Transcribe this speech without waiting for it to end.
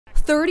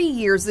30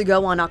 years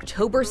ago on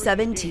October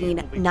 17,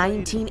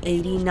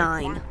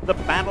 1989. The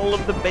Battle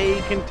of the Bay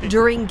continues.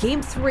 During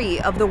Game 3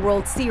 of the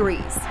World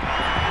Series,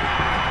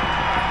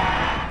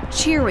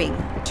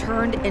 cheering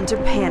turned into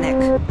panic.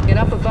 And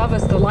up above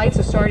us, the lights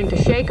are starting to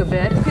shake a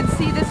bit. You can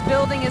see this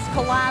building is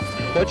collapsed.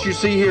 What you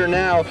see here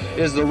now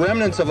is the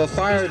remnants of a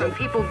fire. From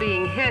people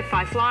being hit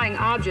by flying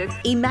objects.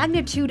 A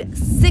magnitude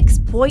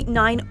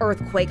 6.9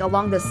 earthquake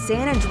along the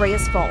San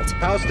Andreas Fault.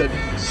 House that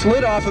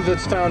slid off of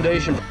its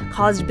foundation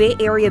Caused Bay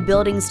Area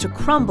buildings to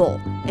crumble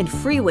and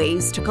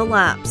freeways to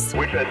collapse.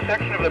 Which a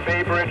section of the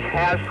Bay Bridge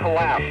has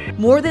collapsed.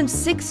 More than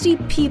 60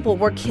 people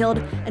were killed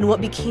in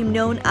what became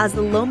known as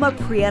the Loma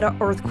Prieta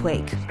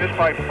earthquake. This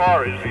by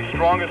far is the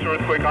strongest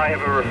earthquake I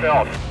have ever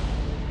felt.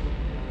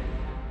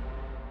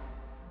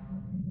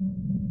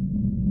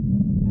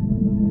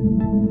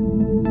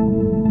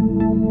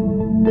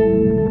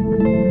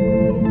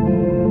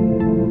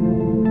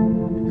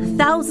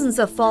 Thousands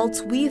of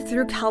faults weave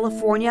through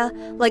California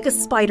like a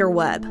spider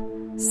web.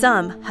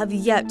 Some have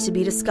yet to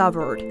be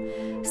discovered.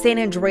 San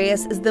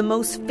Andreas is the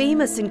most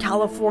famous in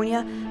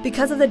California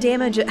because of the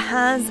damage it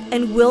has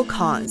and will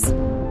cause.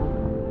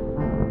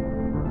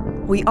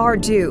 We are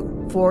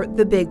due for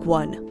the big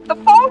one. The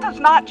fault is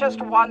not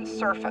just one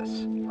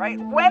surface, right?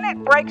 When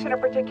it breaks in a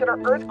particular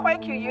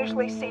earthquake, you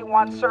usually see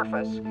one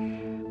surface.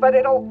 But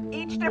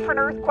each different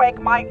earthquake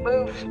might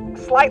move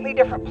slightly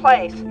different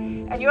place,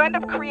 and you end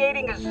up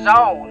creating a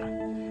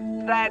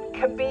zone that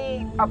can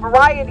be a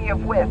variety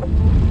of width.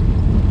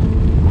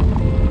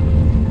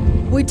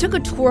 We took a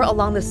tour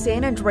along the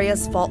San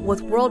Andreas Fault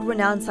with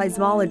world-renowned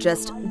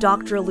seismologist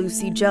Dr.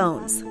 Lucy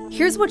Jones.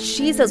 Here's what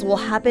she says will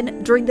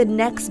happen during the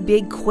next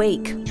big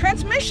quake.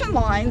 Transmission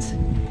lines,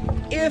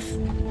 if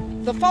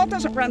the fault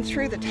doesn't run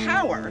through the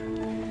tower,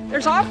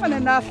 there's often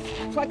enough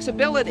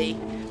flexibility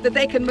that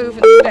they can move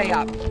and stay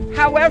up.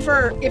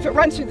 However, if it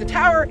runs through the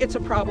tower, it's a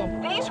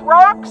problem. These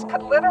rocks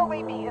could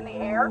literally be in the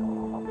air.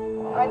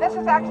 I mean, this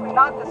is actually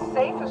not the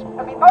safest.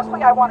 I mean,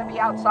 mostly I want to be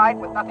outside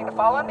with nothing to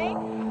fall on me,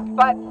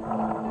 but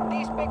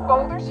these big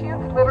boulders here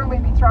could literally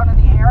be thrown in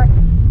the air.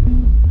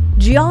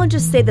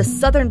 Geologists say the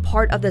southern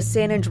part of the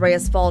San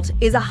Andreas Fault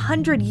is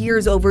 100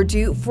 years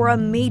overdue for a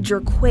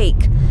major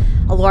quake.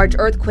 A large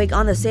earthquake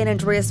on the San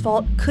Andreas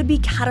Fault could be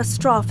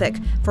catastrophic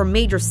for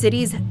major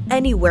cities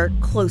anywhere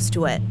close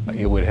to it.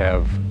 It would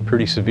have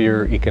pretty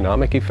severe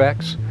economic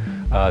effects.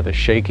 The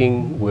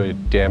shaking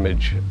would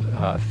damage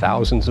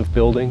thousands of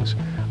buildings.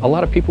 A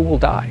lot of people will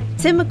die.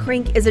 Tim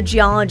McCrink is a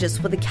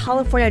geologist with the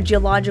California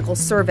Geological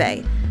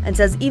Survey and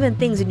says even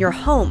things in your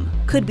home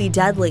could be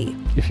deadly.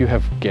 If you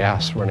have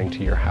gas running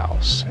to your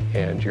house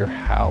and your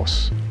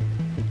house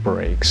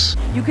breaks.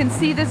 You can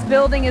see this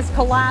building is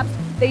collapsed.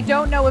 They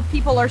don't know if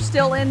people are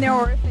still in there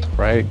or if they...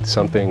 Right,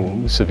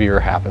 something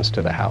severe happens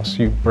to the house.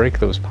 You break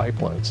those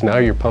pipelines. Now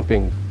you're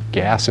pumping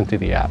gas into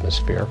the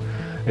atmosphere.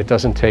 It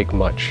doesn't take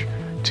much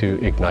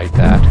to ignite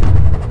that.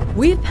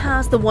 We've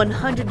passed the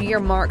 100-year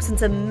mark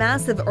since a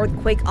massive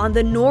earthquake on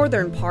the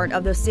northern part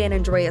of the San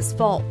Andreas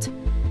Fault.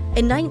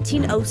 In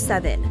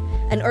 1907,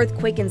 an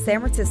earthquake in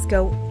San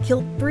Francisco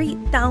killed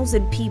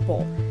 3,000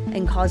 people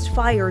and caused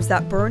fires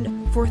that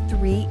burned for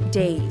 3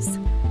 days.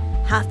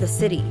 Half the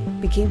city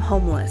became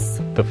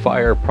homeless. The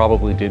fire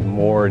probably did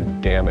more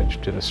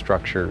damage to the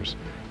structures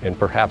and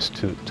perhaps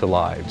to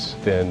lives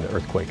than the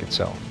earthquake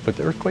itself. But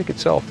the earthquake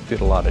itself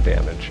did a lot of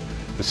damage.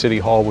 The city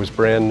hall was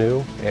brand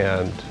new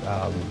and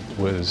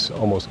was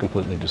almost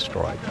completely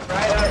destroyed.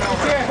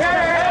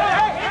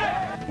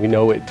 We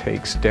know it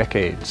takes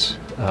decades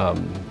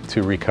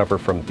to recover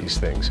from these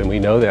things, and we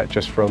know that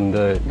just from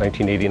the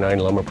 1989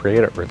 Loma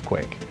Prieta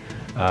earthquake.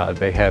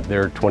 They had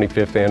their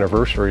 25th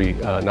anniversary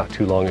not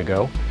too long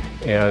ago,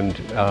 and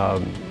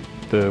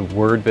the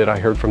word that I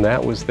heard from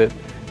that was that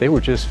they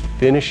were just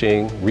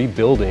finishing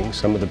rebuilding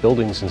some of the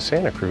buildings in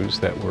Santa Cruz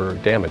that were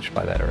damaged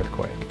by that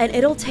earthquake. And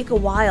it'll take a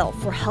while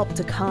for help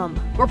to come.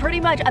 We're pretty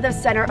much at the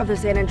center of the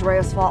San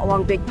Andreas Fault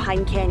along Big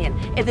Pine Canyon.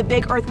 If the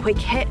big earthquake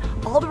hit,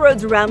 all the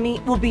roads around me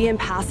will be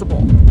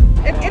impassable.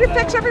 It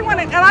affects everyone,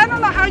 and I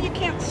don't know how you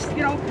can't,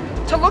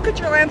 to look at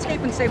your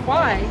landscape and say,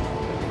 why?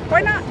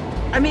 Why not?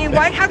 I mean,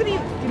 why? How can you,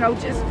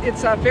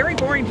 it's very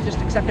boring to just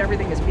accept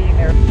everything as being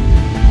there.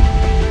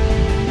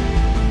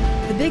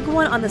 The big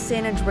one on the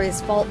San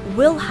Andreas Fault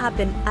will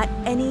happen at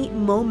any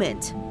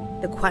moment.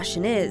 The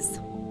question is,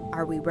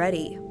 are we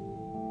ready?